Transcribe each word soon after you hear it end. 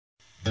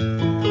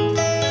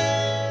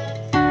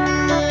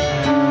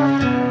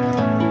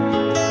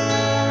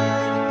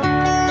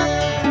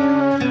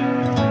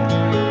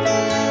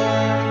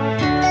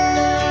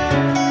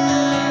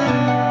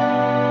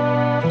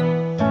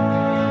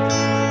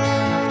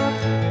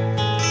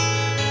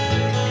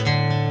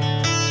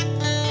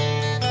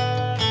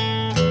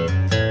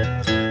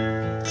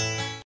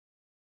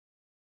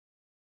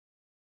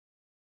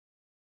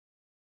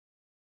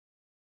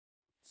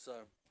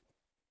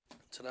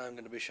Today I'm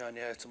going to be showing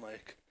you how to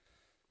make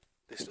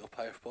this little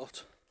paper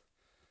pot.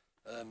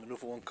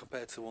 Another one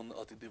compared to the one that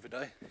I did the other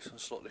day. This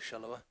one's slightly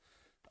shallower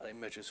and it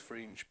measures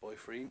 3 inch by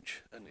 3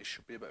 inch, and it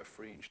should be about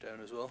 3 inch down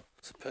as well.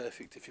 It's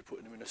perfect if you're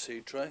putting them in a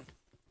seed tray.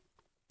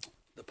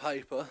 The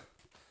paper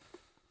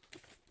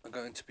I'm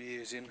going to be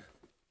using,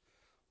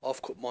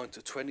 I've cut mine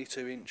to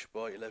 22 inch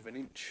by 11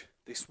 inch.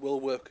 This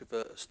will work with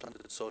a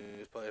standard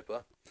size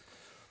paper,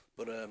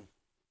 but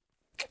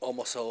I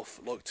myself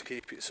like to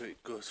keep it so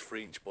it goes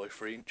 3 inch by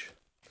 3 inch.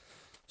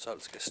 So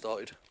let's get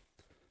started.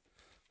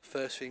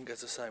 First thing,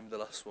 as the same with the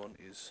last one,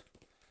 is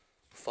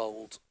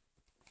fold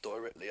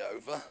directly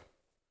over,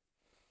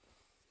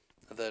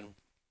 and then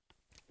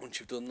once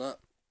you've done that,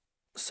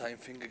 same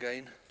thing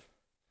again,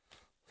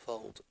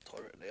 fold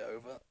directly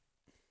over,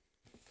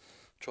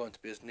 trying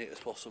to be as neat as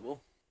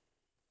possible.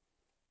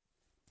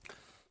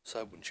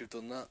 So once you've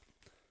done that,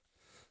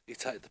 you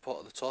take the part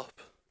at the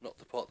top, not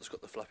the part that's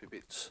got the flappy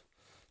bits,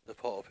 the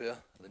part up here,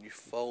 and then you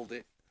fold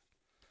it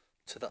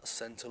to that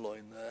centre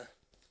line there,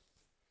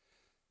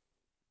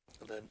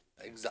 and then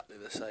exactly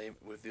the same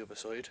with the other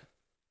side,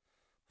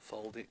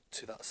 fold it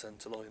to that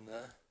centre line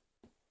there.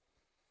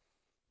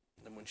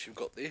 And then once you've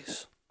got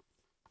this,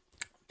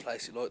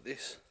 place it like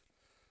this,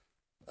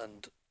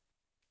 and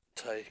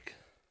take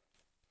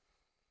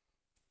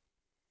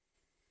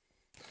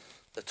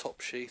the top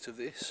sheet of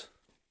this,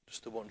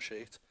 just the one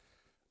sheet,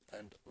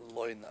 and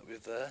line that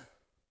with there,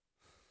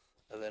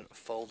 and then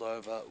fold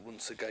over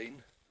once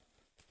again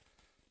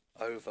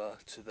over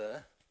to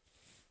there.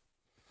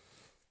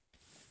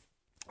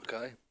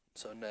 Okay,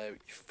 so now you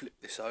flip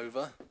this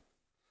over,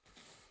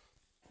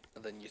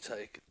 and then you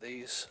take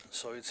these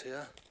sides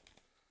here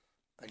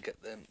and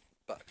get them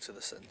back to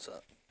the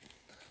centre.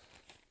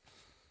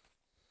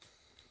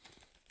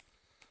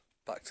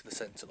 Back to the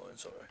centre line,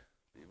 sorry,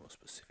 be more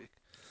specific.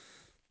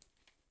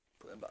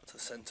 Put them back to the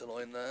centre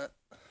line there.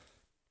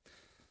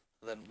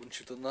 And then once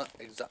you've done that,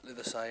 exactly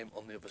the same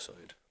on the other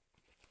side.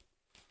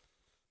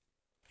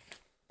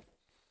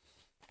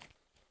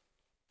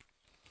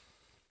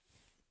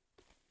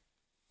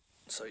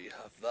 So you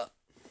have that,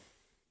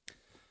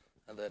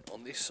 and then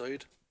on this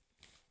side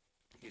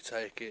you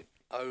take it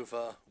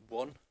over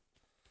one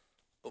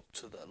up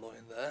to that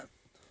line there,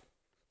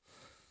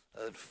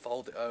 and then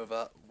fold it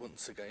over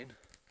once again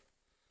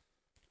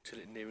till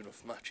it near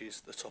enough matches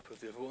the top of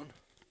the other one,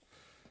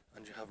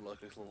 and you have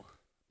like a little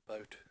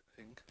boat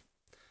thing.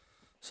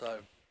 So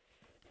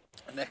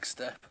the next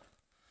step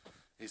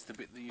is the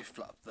bit that you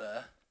flap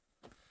there.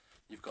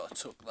 You've got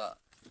to tuck that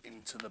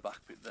into the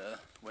back bit there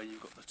where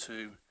you've got the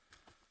two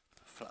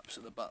flaps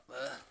at the back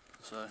there.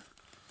 So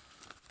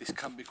this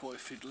can be quite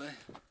fiddly,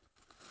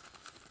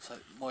 so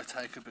it might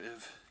take a bit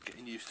of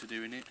getting used to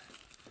doing it.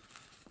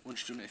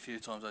 Once you've done it a few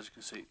times, as you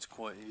can see, it's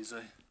quite easy.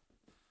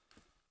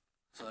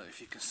 So if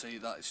you can see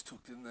that, it's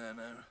tucked in there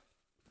now.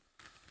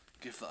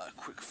 Give that a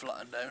quick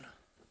flatten down,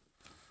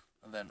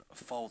 and then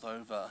fold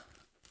over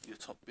your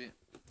top bit,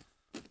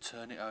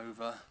 turn it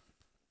over,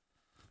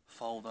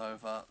 fold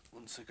over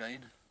once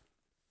again,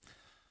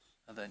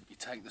 and then you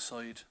take the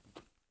side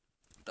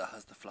that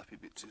has the flappy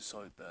bits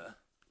inside there,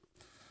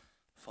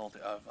 fold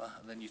it over,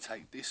 and then you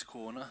take this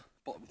corner,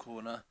 bottom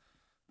corner,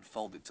 and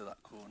fold it to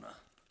that corner.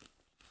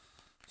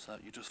 So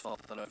you just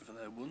fold that over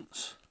there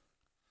once,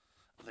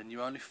 and then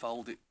you only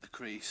fold it the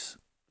crease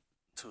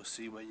to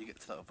see where you get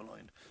to that other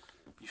line.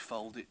 You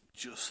fold it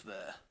just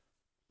there,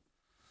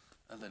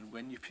 and then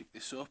when you pick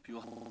this up,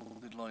 you'll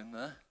hold the line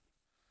there,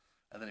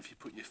 and then if you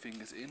put your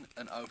fingers in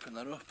and open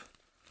that up,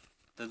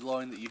 the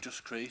line that you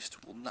just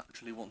creased will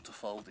naturally want to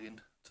fold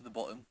in to the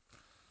bottom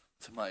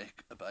to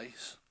make a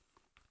base.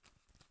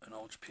 And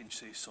I'll just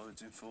pinch these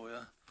sides in for you,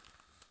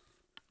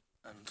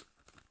 and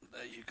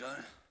there you go.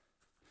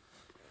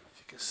 If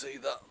you can see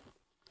that,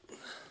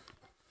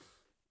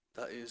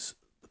 that is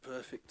the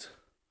perfect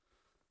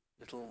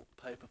little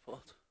paper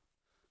pot.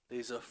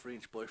 These are 3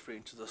 inch by 3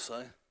 inch, as I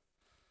say,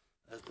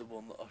 as the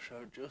one that I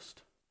showed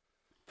just.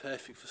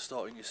 Perfect for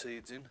starting your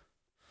seeds in,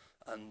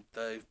 and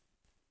they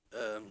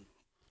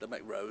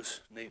make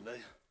rows neatly.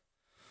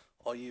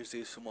 I use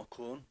these for my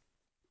corn.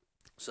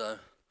 So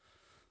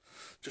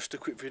just a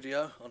quick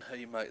video on how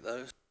you make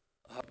those.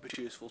 I hope it's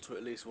useful to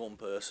at least one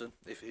person.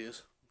 If it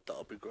is,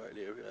 that'll be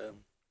greatly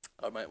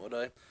I'll make my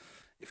day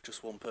if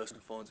just one person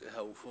finds it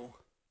helpful.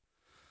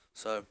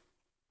 So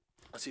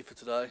that's it for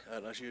today,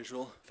 and as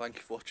usual, thank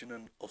you for watching,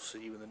 and I'll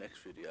see you in the next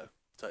video.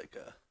 Take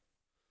care.